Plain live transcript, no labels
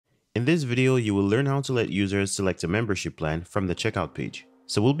In this video, you will learn how to let users select a membership plan from the checkout page.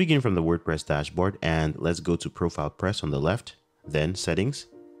 So we'll begin from the WordPress dashboard and let's go to Profile Press on the left, then Settings.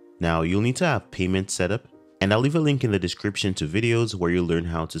 Now you'll need to have payment set up, and I'll leave a link in the description to videos where you'll learn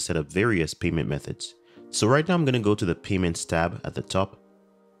how to set up various payment methods. So right now I'm going to go to the Payments tab at the top.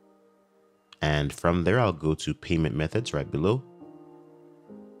 And from there, I'll go to Payment Methods right below.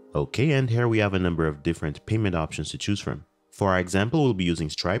 Okay, and here we have a number of different payment options to choose from. For our example, we'll be using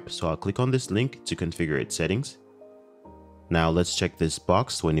Stripe, so I'll click on this link to configure its settings. Now let's check this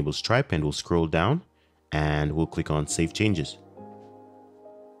box to enable Stripe, and we'll scroll down and we'll click on Save Changes.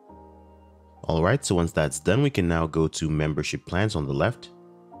 Alright, so once that's done, we can now go to Membership Plans on the left.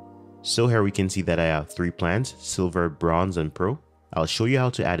 So here we can see that I have 3 plans, Silver, Bronze, and Pro. I'll show you how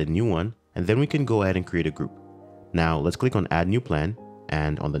to add a new one, and then we can go ahead and create a group. Now let's click on Add New Plan.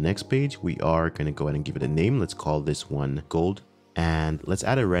 And on the next page, we are going to go ahead and give it a name. Let's call this one Gold. And let's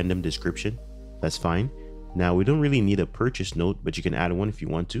add a random description. That's fine. Now we don't really need a purchase note, but you can add one if you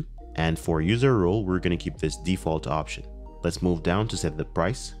want to. And for user role, we're going to keep this default option. Let's move down to set the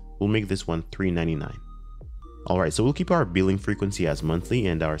price. We'll make this one $3.99. Alright, so we'll keep our billing frequency as monthly,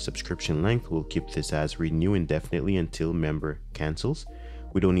 and our subscription length, we'll keep this as renew indefinitely until member cancels.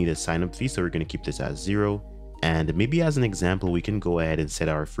 We don't need a sign-up fee, so we're going to keep this as 0. And maybe as an example, we can go ahead and set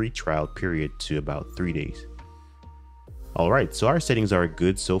our free trial period to about 3 days. Alright, so our settings are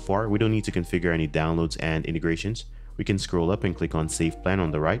good so far. We don't need to configure any downloads and integrations. We can scroll up and click on Save Plan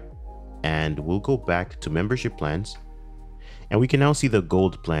on the right. And we'll go back to Membership Plans. And we can now see the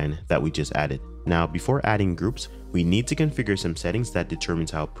Gold plan that we just added. Now, before adding groups, we need to configure some settings that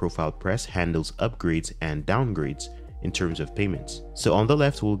determines how Profile Press handles upgrades and downgrades in terms of payments. So on the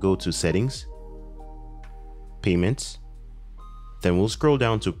left, we'll go to Settings, Payments, then we'll scroll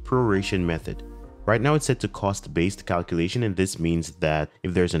down to Proration Method. Right now it's set to cost-based calculation, and this means that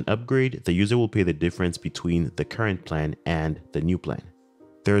if there's an upgrade, the user will pay the difference between the current plan and the new plan.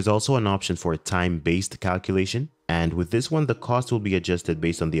 There is also an option for time-based calculation, and with this one, the cost will be adjusted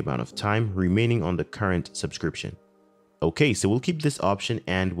based on the amount of time remaining on the current subscription. Okay, so we'll keep this option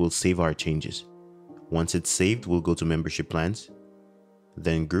and we'll save our changes. Once it's saved, we'll go to Membership Plans,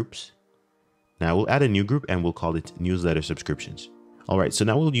 then Groups. Now we'll add a new group and we'll call it Newsletter Subscriptions. Alright, so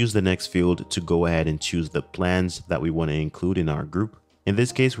now we'll use the next field to go ahead and choose the plans that we want to include in our group. In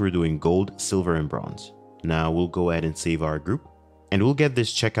this case, we're doing Gold, Silver, and Bronze. Now we'll go ahead and save our group, and we'll get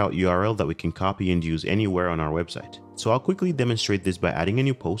this checkout URL that we can copy and use anywhere on our website. So I'll quickly demonstrate this by adding a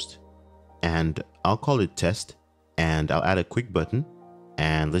new post, and I'll call it Test, and I'll add a quick button,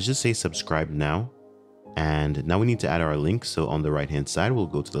 and let's just say Subscribe Now. And now we need to add our link, so on the right hand side, we'll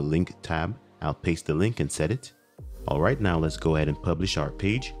go to the Link tab. I'll paste the link and set it. Alright, now let's go ahead and publish our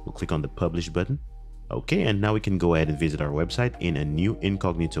page. We'll click on the Publish button. Okay, and now we can go ahead and visit our website in a new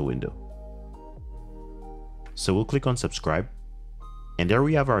incognito window. So we'll click on Subscribe. And there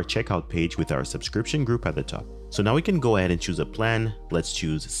we have our checkout page with our subscription group at the top. So now we can go ahead and choose a plan. Let's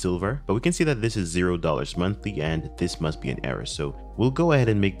choose Silver, but we can see that this is $0 monthly and this must be an error. So we'll go ahead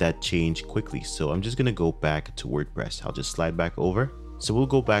and make that change quickly. So I'm just going to go back to WordPress. I'll just slide back over. So we'll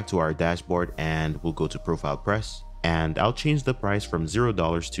go back to our dashboard and we'll go to Profile Press, and I'll change the price from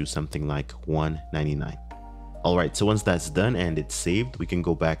 $0 to something like $1.99. Alright, so once that's done and it's saved, we can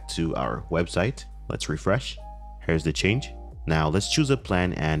go back to our website. Let's refresh. Here's the change. Now let's choose a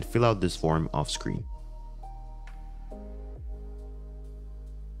plan and fill out this form off screen.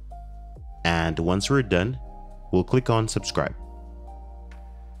 And once we're done, we'll click on Subscribe.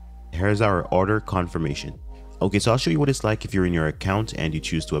 Here's our order confirmation. Okay, so I'll show you what it's like if you're in your account and you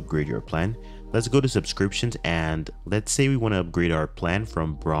choose to upgrade your plan. Let's go to Subscriptions, and let's say we want to upgrade our plan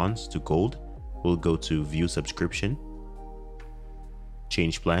from Bronze to Gold. We'll go to View Subscription,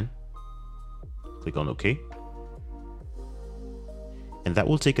 Change Plan, click on OK. And that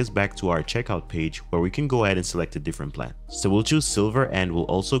will take us back to our checkout page where we can go ahead and select a different plan. So we'll choose Silver, and we'll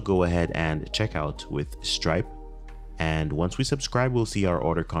also go ahead and check out with Stripe. And once we subscribe, we'll see our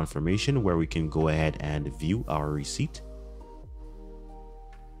order confirmation where we can go ahead and view our receipt.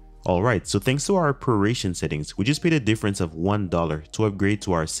 Alright, so thanks to our proration settings, we just paid a difference of $1 to upgrade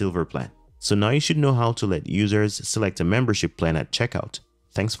to our Silver plan. So now you should know how to let users select a membership plan at checkout.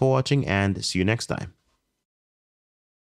 Thanks for watching, and see you next time.